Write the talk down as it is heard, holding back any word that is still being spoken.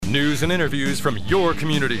News and interviews from your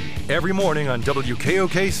community every morning on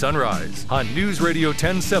WKOK Sunrise on News Radio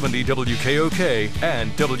 1070 WKOK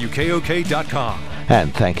and WKOK.com.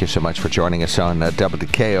 And thank you so much for joining us on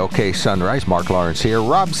WKOK Sunrise. Mark Lawrence here.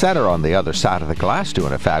 Rob Setter on the other side of the glass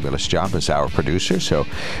doing a fabulous job as our producer, so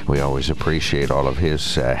we always appreciate all of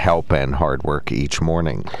his help and hard work each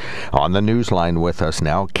morning. On the news line with us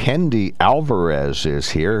now, Kendy Alvarez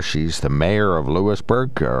is here. She's the mayor of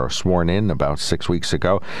Lewisburg, sworn in about 6 weeks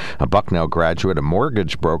ago, a Bucknell graduate, a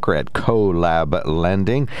mortgage broker at CoLab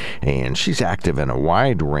Lending, and she's active in a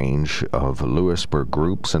wide range of Lewisburg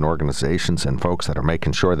groups and organizations and folks that are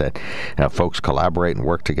making sure that folks collaborate and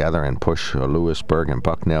work together and push Lewisburg and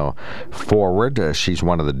Bucknell forward. She's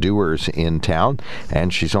one of the doers in town,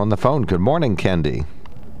 and she's on the phone. Good morning, Kendy.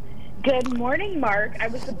 Good morning, Mark. I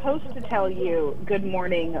was supposed to tell you good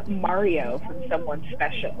morning, Mario, from someone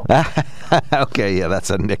special. Okay, yeah,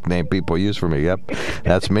 that's a nickname people use for me. Yep,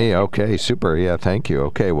 that's me. Okay, super. Yeah, thank you.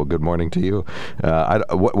 Okay, well, good morning to you.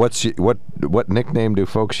 What nickname do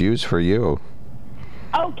folks use for you?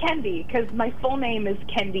 Oh, Kendy, because my full name is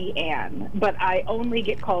Kendy Ann, but I only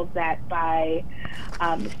get called that by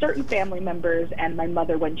certain family members and my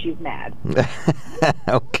mother when she's mad.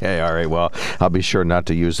 Okay, all right. Well, I'll be sure not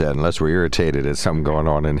to use that unless we're irritated at something going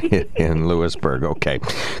on in Lewisburg. Okay.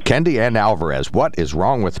 Kendy Ann Alvarez, what is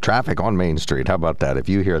wrong with traffic on Main Street? How about that? If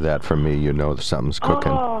you hear that from me, you know something's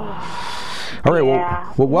cooking. All right,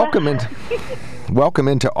 yeah. well, welcome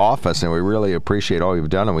into office, and we really appreciate all you've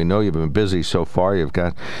done, and we know you've been busy so far. You've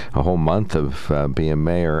got a whole month of being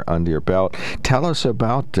mayor under your belt. Tell us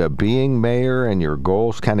about being mayor and your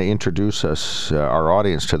goals. Kind of introduce us, our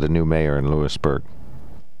audience, to the new mayor in Lewisburg.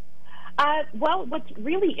 Well, what's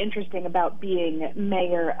really interesting about being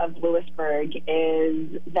mayor of Lewisburg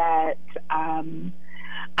is that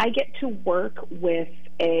I get to work with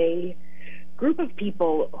a group of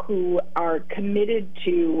people who are committed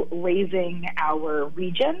to raising our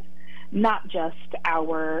region, not just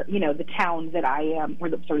our, the town that I am, or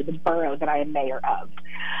the borough that I am mayor of.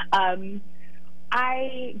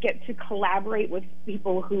 I get to collaborate with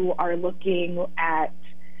people who are looking at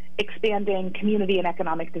expanding community and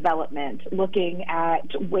economic development, looking at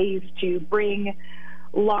ways to bring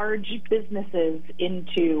large businesses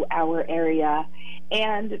into our area,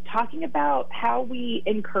 and talking about how we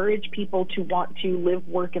encourage people to want to live,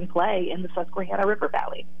 work, and play in the Susquehanna River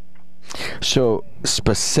Valley. So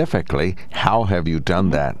specifically, how have you done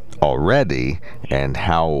that already, and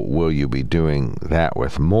how will you be doing that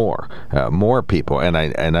with more people? And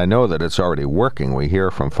I know that it's already working. We hear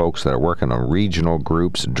from folks that are working on regional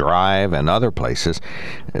groups, Drive, and other places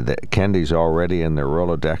that Kendy's already in their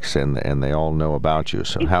Rolodex, and they all know about you.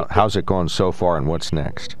 So how's it going so far, and what's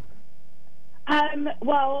next?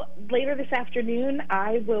 Well, later this afternoon,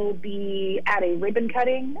 I will be at a ribbon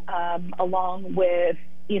cutting along with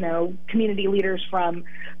community leaders from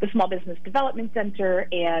the Small Business Development Center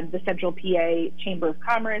and the Central PA Chamber of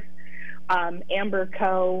Commerce. Amber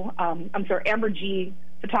G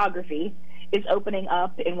Photography is opening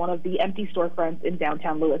up in one of the empty storefronts in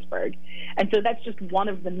downtown Lewisburg. And so that's just one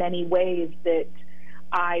of the many ways that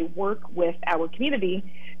I work with our community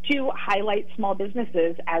to highlight small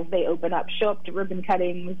businesses as they open up, show up to ribbon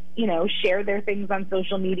cuttings, share their things on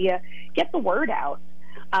social media, get the word out,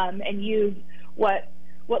 and use what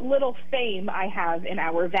little fame I have in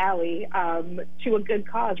our valley to a good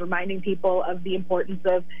cause, reminding people of the importance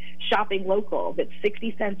of shopping local, that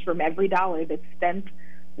 60 cents from every dollar that's spent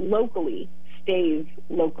locally stays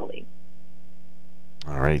locally.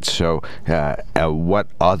 All right, so what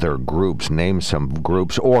other groups, name some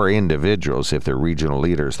groups or individuals, if they're regional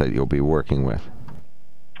leaders, that you'll be working with?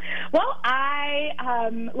 Well, I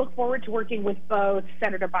look forward to working with both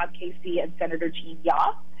Senator Bob Casey and Senator Jean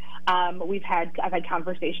Yaw. I've had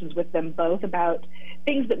conversations with them both about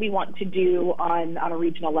things that we want to do on a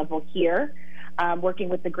regional level here, working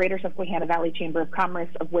with the Greater Susquehanna Valley Chamber of Commerce,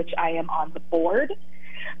 of which I am on the board.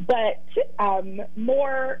 But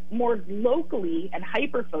more locally and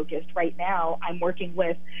hyper-focused right now, I'm working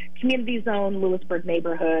with Community Zone, Lewisburg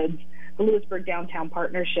Neighborhoods, the Lewisburg Downtown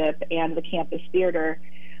Partnership, and the Campus Theater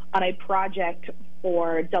on a project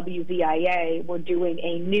for WVIA. We're doing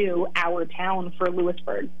a new Our Town for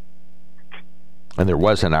Lewisburg. And there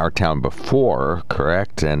was an Our Town before,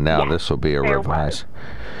 correct? And now this will be a revised.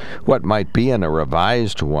 What might be in a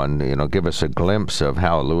revised one? Give us a glimpse of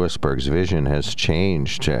how Lewisburg's vision has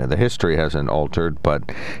changed. The history hasn't altered, but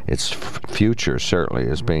its future certainly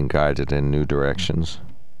is being guided in new directions.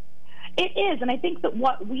 It is, and I think that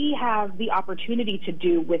what we have the opportunity to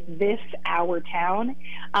do with this Our Town,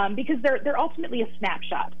 because they're ultimately a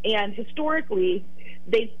snapshot, and historically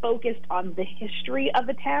they focused on the history of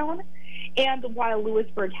the town. And while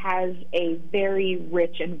Lewisburg has a very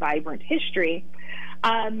rich and vibrant history,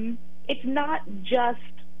 it's not just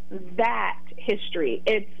that history,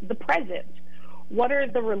 it's the present. What are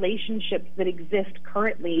the relationships that exist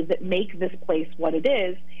currently that make this place what it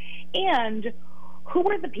is? And who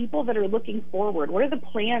are the people that are looking forward? What are the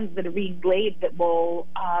plans that are being laid that will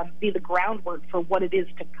be the groundwork for what it is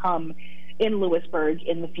to come in Lewisburg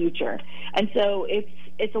in the future? And so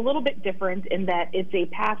it's a little bit different in that it's a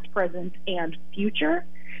past, present, and future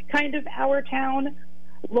kind of our town,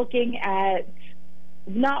 looking at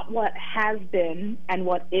not what has been and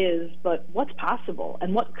what is, but what's possible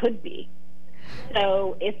and what could be.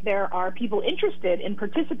 So if there are people interested in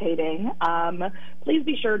participating, please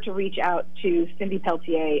be sure to reach out to Cindy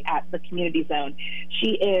Peltier at the Community Zone.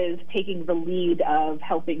 She is taking the lead of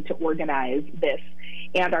helping to organize this.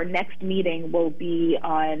 And our next meeting will be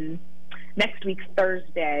on next week's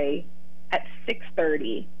Thursday at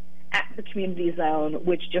 6:30 at the Community Zone,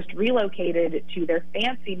 which just relocated to their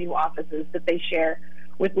fancy new offices that they share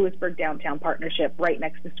with Lewisburg Downtown Partnership right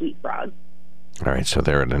next to Sweet Frog. All right, so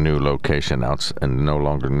they're at a new location out and no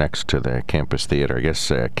longer next to the campus theater. I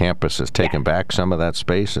guess campus has taken back some of that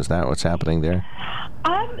space. Is that what's happening there?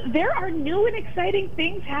 There are new and exciting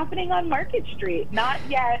things happening on Market Street. Not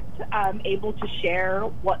yet able to share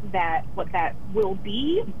what that will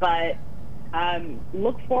be, but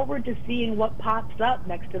look forward to seeing what pops up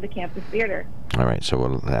next to the campus theater. All right, so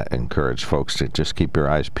we'll encourage folks to just keep your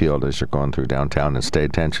eyes peeled as you're going through downtown and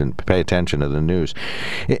pay attention to the news.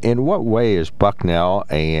 In what way is Bucknell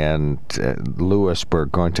and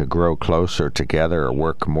Lewisburg going to grow closer together or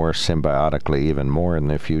work more symbiotically even more in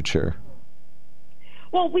the future?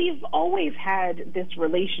 Well, we've always had this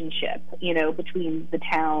relationship, between the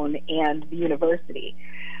town and the university.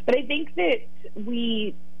 But I think that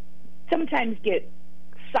we sometimes get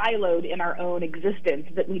siloed in our own existence,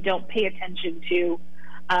 that we don't pay attention to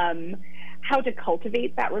how to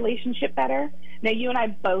cultivate that relationship better. Now, you and I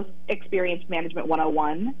both experienced Management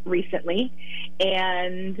 101 recently,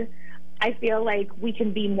 and I feel like we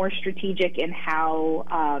can be more strategic in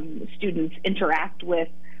how students interact with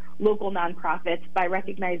local nonprofits by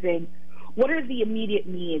recognizing what are the immediate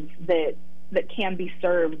needs that can be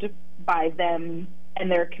served by them and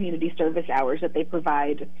their community service hours that they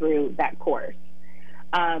provide through that course.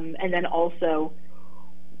 And then also,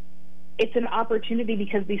 it's an opportunity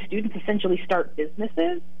because these students essentially start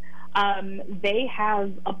businesses. They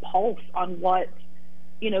have a pulse on what,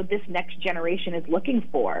 this next generation is looking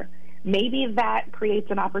for. Maybe that creates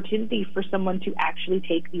an opportunity for someone to actually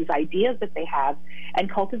take these ideas that they have and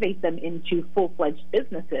cultivate them into full-fledged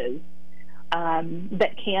businesses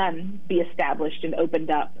that can be established and opened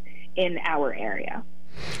up in our area.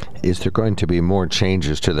 Is there going to be more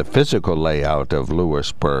changes to the physical layout of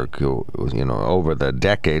Lewisburg? Over the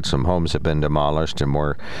decades, some homes have been demolished and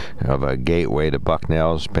more of a gateway to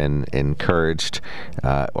Bucknell's been encouraged.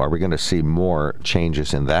 Are we going to see more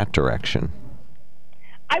changes in that direction?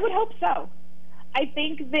 I would hope so. I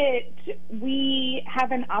think that we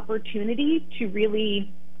have an opportunity to really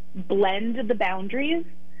blend the boundaries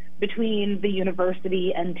between the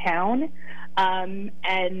university and town.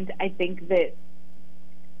 And I think that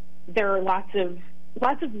there are lots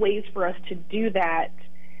of ways for us to do that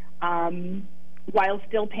while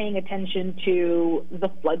still paying attention to the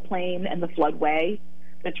floodplain and the floodway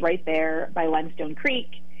that's right there by Limestone Creek,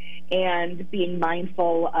 and being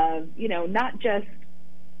mindful of, not just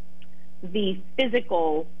the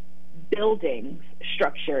physical buildings,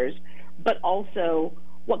 structures, but also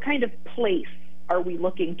what kind of place are we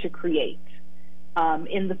looking to create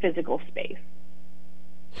in the physical space.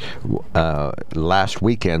 Last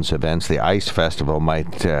weekend's events, the Ice Festival,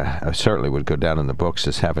 might certainly would go down in the books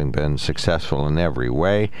as having been successful in every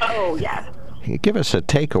way. Oh, yes. Give us a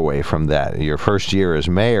takeaway from that. Your first year as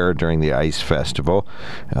mayor during the Ice Festival.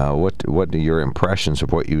 What are your impressions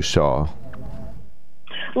of what you saw?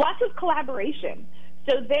 Lots of collaboration.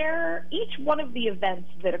 So each one of the events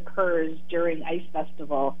that occurs during Ice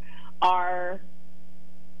Festival are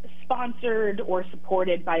sponsored or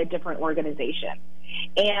supported by a different organization.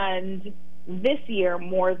 And this year,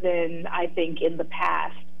 more than I think in the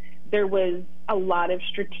past, there was a lot of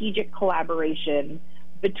strategic collaboration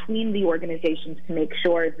between the organizations to make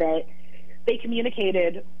sure that they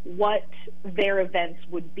communicated what their events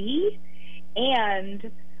would be and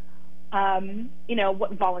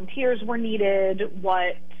what volunteers were needed,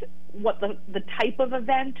 what the type of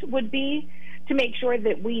event would be, to make sure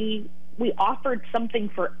that we offered something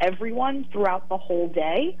for everyone throughout the whole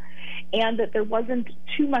day, and that there wasn't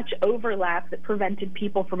too much overlap that prevented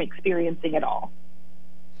people from experiencing it all.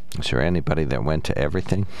 Is there anybody that went to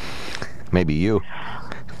everything? Maybe you.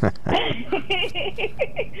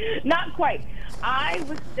 Not quite. I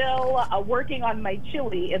was still working on my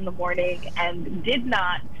chili in the morning and did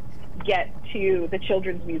not get to the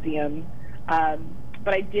Children's Museum,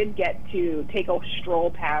 but I did get to take a stroll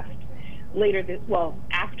past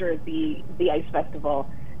after the Ice Festival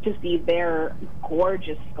to see their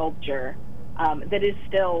gorgeous sculpture that is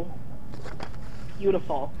still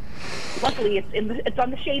beautiful. Luckily, it's on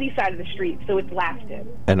the shady side of the street, so it's lasted.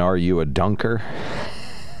 And are you a dunker?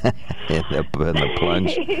 in the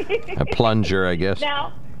plunge? A plunger, I guess.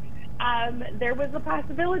 Now, there was a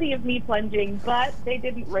possibility of me plunging, but they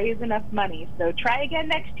didn't raise enough money. So try again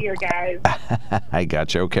next year, guys. I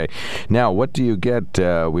got you. Okay. Now, what do you get?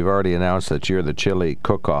 We've already announced that you're the chili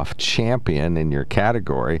cook-off champion in your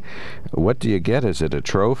category. What do you get? Is it a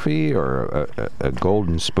trophy or a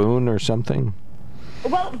golden spoon or something?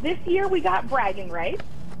 Well, this year we got bragging rights.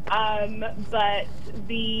 But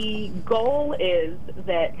the goal is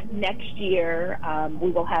that next year we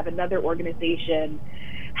will have another organization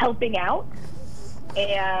helping out,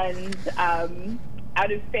 and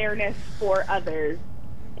out of fairness for others,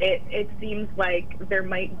 it seems like there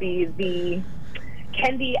might be the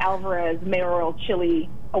Kendy Alvarez Mayoral Chili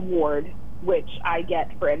Award, which I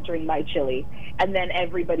get for entering my chili, and then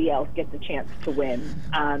everybody else gets a chance to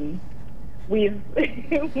win. We've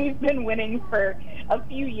been winning for a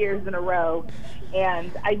few years in a row,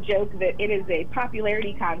 and I joke that it is a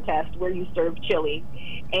popularity contest where you serve chili,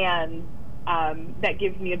 and that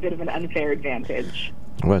gives me a bit of an unfair advantage.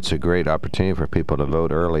 Well, it's a great opportunity for people to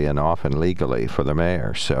vote early and often legally for the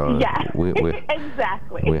mayor. So yeah, we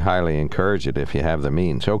exactly. We highly encourage it if you have the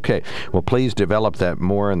means. Okay. Well, please develop that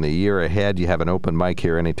more in the year ahead. You have an open mic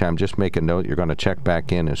here anytime. Just make a note. You're going to check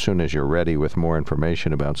back in as soon as you're ready with more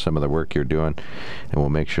information about some of the work you're doing, and we'll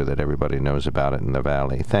make sure that everybody knows about it in the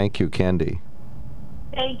Valley. Thank you, Kendy.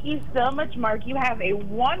 Thank you so much, Mark. You have a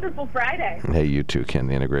wonderful Friday. Hey, you too,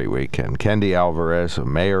 Kendy, and a great weekend. Kendy Alvarez,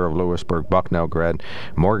 mayor of Lewisburg, Bucknell grad,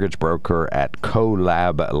 mortgage broker at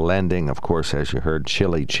CoLab Lending. Of course, as you heard,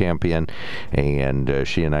 chili champion. And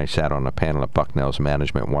she and I sat on a panel at Bucknell's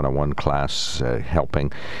Management 101 class,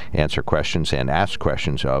 helping answer questions and ask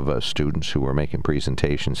questions of students who were making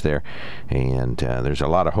presentations there. And there's a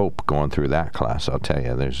lot of hope going through that class, I'll tell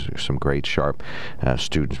you. There's some great, sharp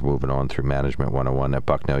students moving on through Management 101 at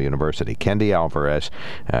Bucknell University. Kendy Alvarez,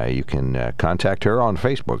 you can contact her on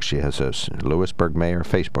Facebook. She has a Lewisburg Mayor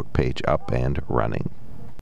Facebook page up and running.